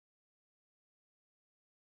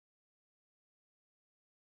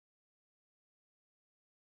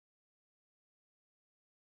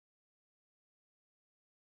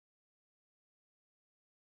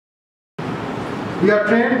We are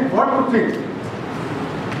trained what to think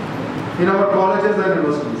in our colleges and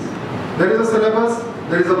universities. There is a syllabus,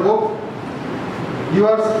 there is a book.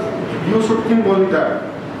 You should think only that.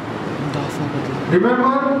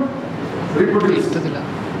 Remember, reproduce.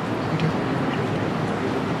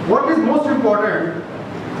 What is most important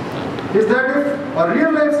is that if a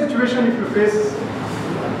real life situation if you face,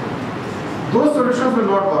 those solutions will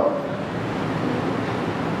not work.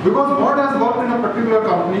 Because what has worked in a particular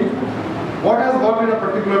company, what has worked in a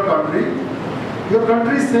particular country, your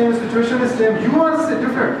country is same, situation is same, you are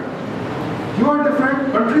different. You are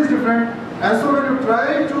different, country is different, and so when you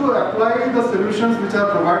try to apply the solutions which are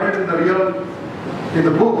provided in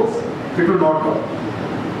the books, it will not work.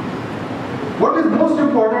 What is most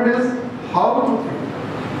important is how to think.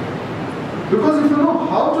 Because if you know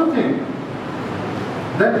how to think,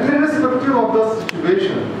 then irrespective of the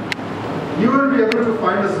situation, you will be able to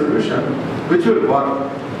find a solution which will work.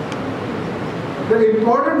 The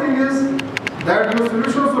important thing is that your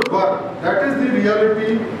solutions will work. That is the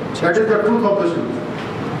reality, that is the truth of the solution.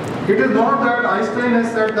 It is not that Einstein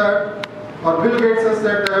has said that, or Bill Gates has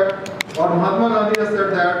said that, or Mahatma Gandhi has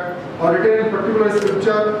said that, or written in particular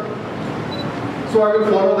scripture, so I will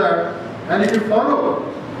follow that. And if you follow,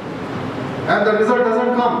 and the result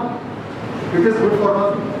doesn't come, it is good for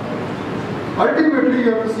nothing. Ultimately,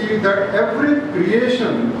 you have to see that every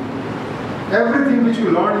creation, everything which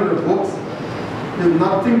you learn in the books, is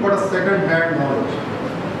nothing but a second-hand knowledge.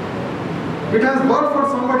 It has worked for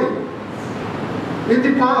somebody in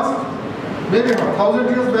the past, maybe 1,000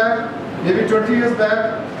 years back, maybe 20 years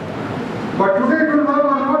back, but today it will work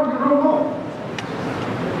or not, you don't know.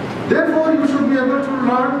 Therefore, you should be able to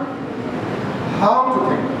learn how to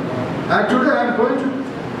think. And today I am going to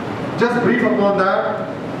just brief upon that,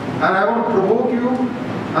 and I want to provoke you,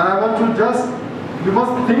 and I want to you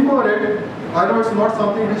must think over it. I know it's not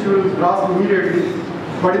something which you will grasp immediately,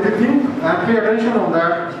 but if you think and pay attention on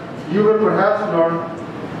that, you will perhaps learn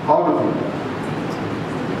how to think.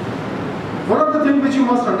 One of the things which you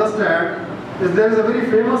must understand is there is a very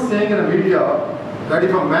famous saying in the media that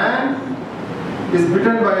if a man is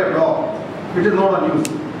bitten by a dog, it is not a news.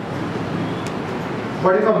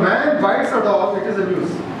 But if a man bites a dog, it is a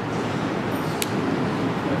news.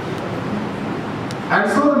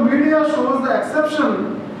 And so the media shows the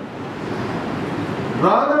exception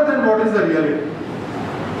rather than what is the reality.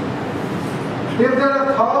 If there are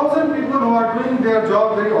 1,000 people who are doing their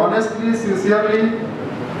job very honestly, sincerely,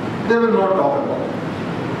 they will not talk about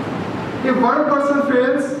it. If one person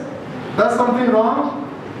fails, does something wrong,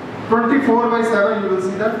 24/7 you will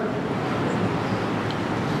see that.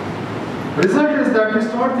 Result is that you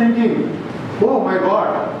start thinking, oh my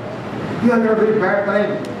God, we are in a very bad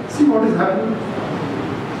time. See what is happening.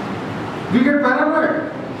 We get paranoid.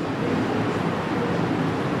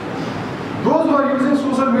 Those who are using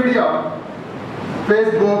social media,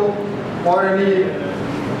 Facebook or any,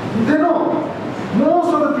 they know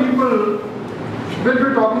most of the people will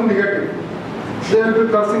be talking negative. They will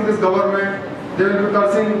be cursing this government, they will be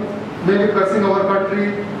cursing, maybe cursing our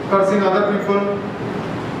country, cursing other people.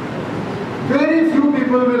 Very few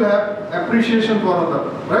people will have appreciation for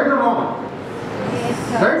others. Right or wrong? Yes,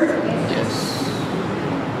 sir. Right? Yes.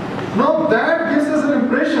 Now that gives us an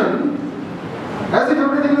impression as if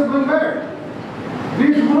everything is going bad.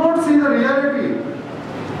 We do not see the reality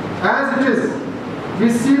as it is. We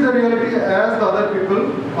see the reality as the other people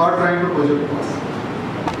are trying to project to us.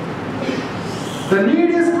 The need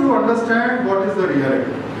is to understand what is the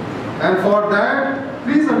reality. And for that,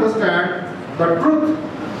 please understand the truth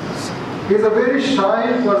is a very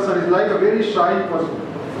shy person, is like a very shy person.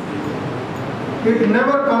 It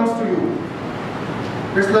never comes to you.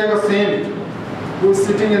 It's like a saint who is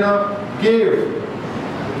sitting in a cave.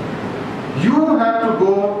 You have to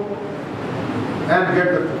go and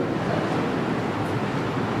get the truth.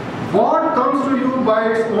 What comes to you by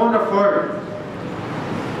its own effort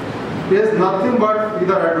is nothing but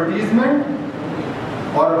either advertisement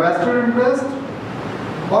or a vested interest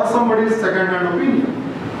or somebody's second-hand opinion.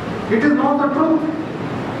 It is not the truth.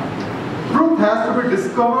 Truth has to be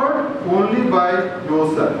discovered only by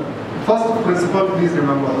yourself. First principle, please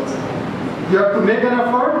remember this. You have to make an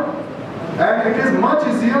effort, and it is much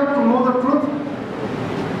easier to know the truth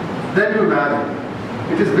than you imagine.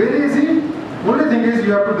 It is very easy. Only thing is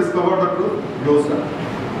you have to discover the truth yourself.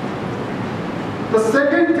 The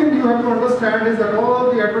second thing you have to understand is that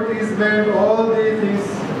all the advertisement, all the things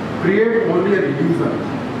create only an illusion.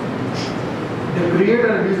 They create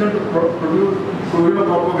an illusion to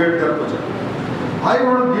propagate their project. I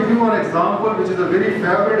want to give you an example which is a very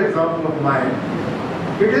favorite example of mine.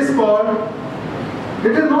 It is called,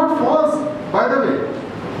 it is not false, by the way.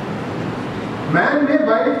 Man may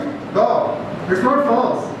bite dog. It's not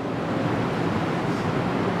false.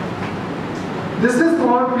 This is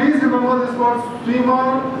called, please remember, this is called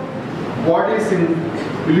swimmer body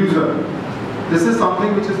illusion. This is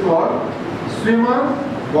something which is called swimmer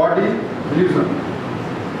body illusion.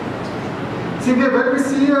 See, when we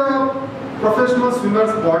see a professional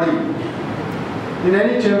swimmer's body in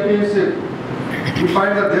any championship, we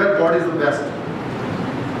find that their body is the best.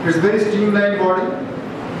 It's very streamlined body,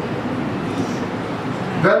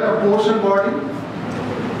 well proportioned body,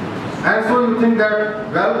 and so you think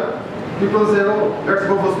that, well, people say, oh, let's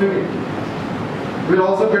go for swimming. We'll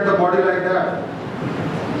also get the body like that.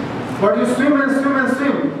 But you swim and swim and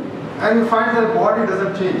swim, and you find that the body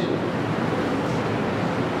doesn't change.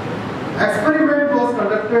 Experiment was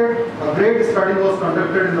conducted, a great study was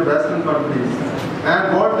conducted in the Western countries,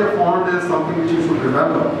 and what they found is something which you should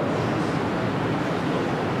remember.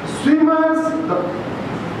 Swimmers,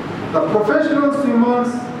 the professional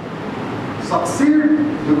swimmers succeed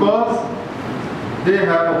because they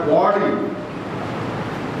have a body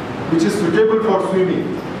which is suitable for swimming,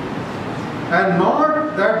 and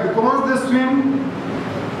not that because they swim,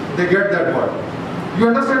 they get that body. You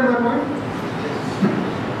understand that point?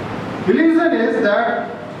 Illusion is that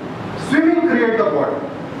swimming creates the body.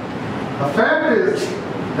 The fact is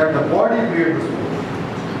that the body creates the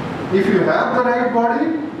swimming. If you have the right body,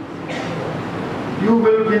 you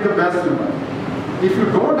will be the best swimmer. If you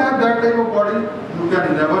don't have that type of body, you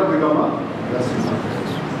can never become a best swimmer.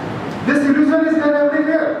 This illusion is there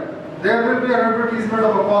everywhere. There will be an advertisement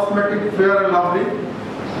of a cosmetic Fair and Lovely.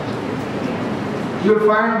 You will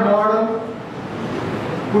find a model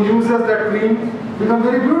who uses that cream become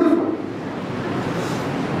very beautiful.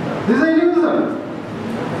 This is an illusion.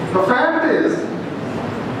 The fact is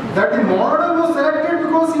that the model was selected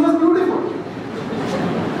because he was beautiful.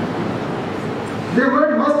 They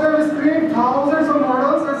must have screened thousands of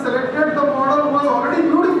models and selected the model who was already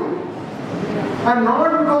beautiful, and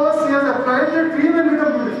not because he has applied the cream and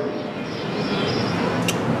become beautiful.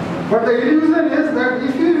 But the illusion is that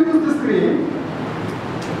if you use this cream,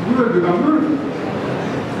 you will become beautiful.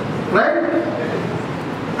 Right?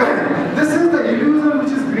 This is the illusion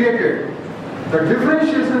which is created. The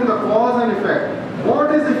differentiation in the cause and effect.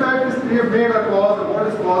 What is effect is made a cause, and what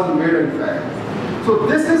is cause is made an effect. So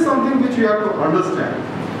this is something which you have to understand.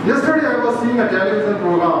 Yesterday I was seeing a television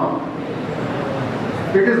program.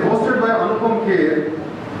 It is hosted by Anupam Kher,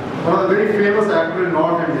 one of the very famous actors in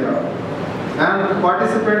North India. And the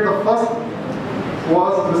participant, the first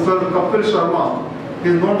was Mr. Kapil Sharma. He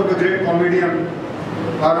is known to be a great comedian.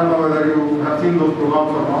 I don't know whether you have seen those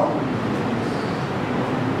programs or not.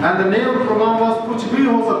 And the name of the program was Kuch Bhi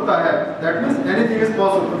Ho Sakta Hai. That means anything is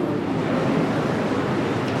possible.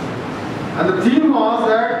 And the theme was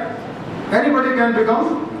that anybody can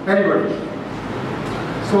become anybody.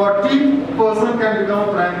 So a team person can become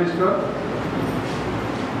a prime minister.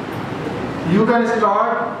 You can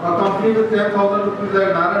start a company with 10,000 rupees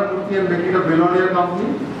like Narayan Murthy and make it a billionaire company.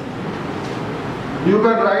 You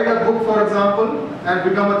can write a book, for example, and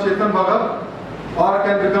become a Chetan Bhagat, or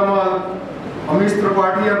can become a Amish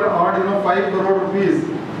Tripathi and earn 5 crore rupees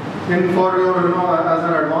for your as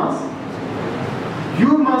an advance.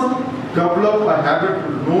 You must develop a habit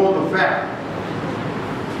to know the fact.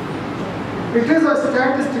 It is a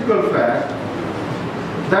statistical fact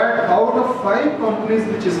that out of 5 companies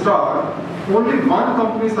which start, only 1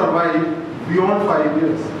 company survives beyond 5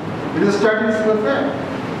 years. It is a statistical fact.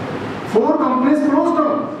 4 companies closed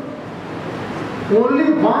down.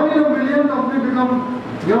 Only 1 in a million company become,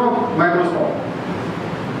 Microsoft.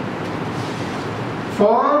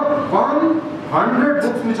 For 100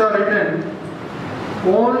 books which are written,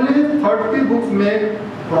 only 30 books make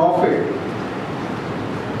profit.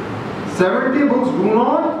 70 books do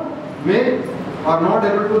not are not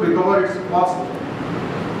able to recover its cost.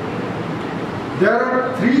 There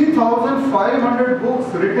are 3,500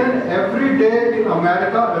 books written every day in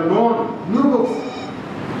America alone, new books.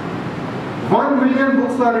 1 million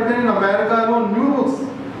books are written in America alone, new books.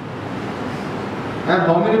 And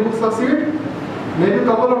how many books succeed? Maybe a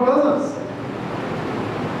couple of dozens.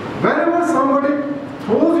 Whenever somebody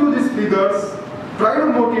throws you these figures, try to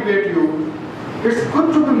motivate you. It's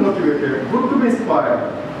good to be motivated, good to be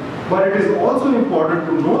inspired. But it is also important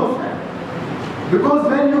to know the fact. Because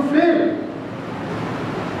when you fail,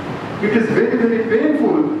 it is very, very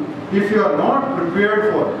painful if you are not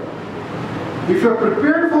prepared for it. If you are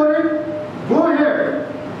prepared for it, go ahead.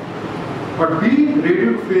 But be ready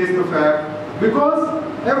to face the fact, because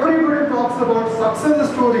everybody talks about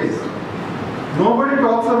success stories. Nobody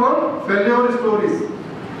talks about failure stories.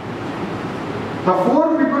 The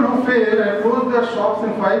 4 people who fail and close their shops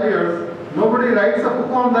in 5 years, Nobody writes a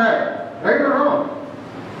book on that. Right or wrong?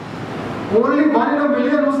 Only 1 in a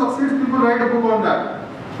million who succeeds people write a book on that.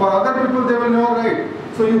 For other people, they will never write.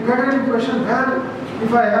 So you get an impression, well,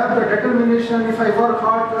 if I have the determination, if I work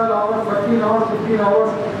hard 12 hours, 13 hours, 15 hours,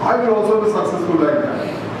 I will also be successful like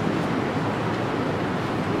that.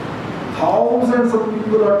 Thousands of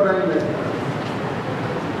people are trying like that.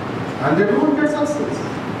 And they don't get success.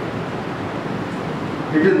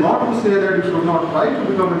 It is not to say that you should not try to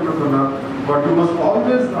become an entrepreneur, but you must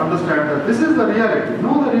always understand that this is the reality.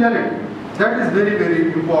 Know the reality. That is very,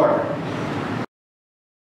 very important.